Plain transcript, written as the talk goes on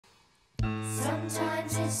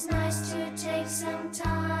Sometimes it's nice to take some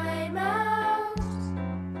time out.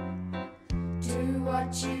 Do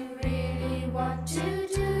what you really want to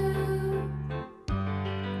do.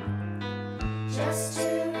 Just to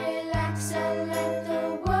relax and let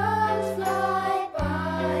the world fly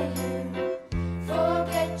by you.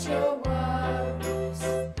 Forget your worries,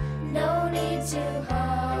 no need to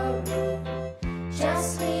hurry.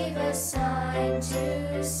 Just leave a sign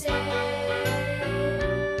to say.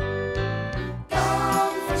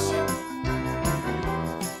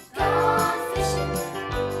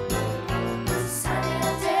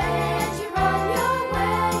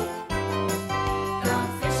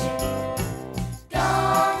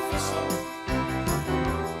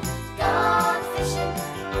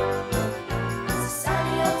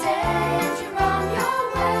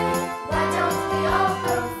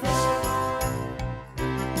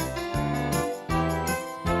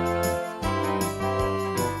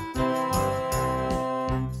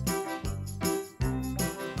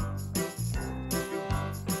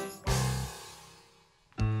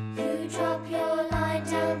 Drop your line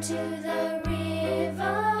down to the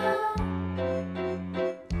river,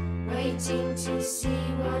 waiting to see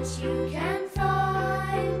what you can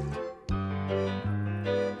find.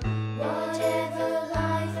 Whatever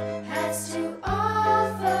life has to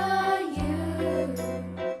offer you,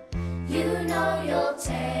 you know you'll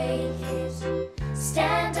take it.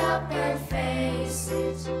 Stand up and face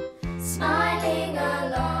it, smiling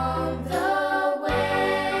along the way.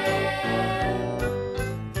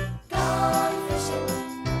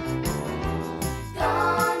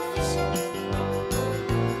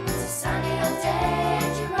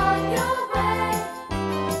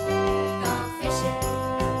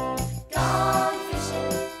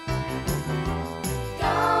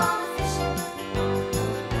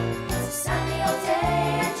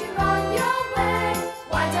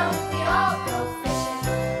 Why don't we all go fishing?